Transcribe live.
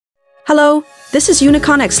Hello, this is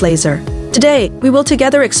Unikonex Laser. Today, we will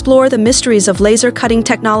together explore the mysteries of laser cutting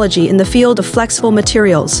technology in the field of flexible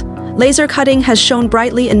materials. Laser cutting has shone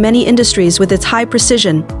brightly in many industries with its high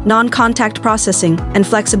precision, non-contact processing, and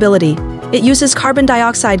flexibility. It uses carbon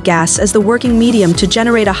dioxide gas as the working medium to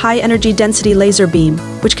generate a high-energy density laser beam,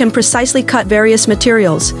 which can precisely cut various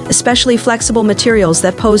materials, especially flexible materials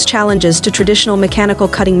that pose challenges to traditional mechanical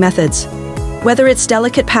cutting methods. Whether it's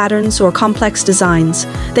delicate patterns or complex designs,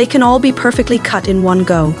 they can all be perfectly cut in one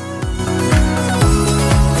go.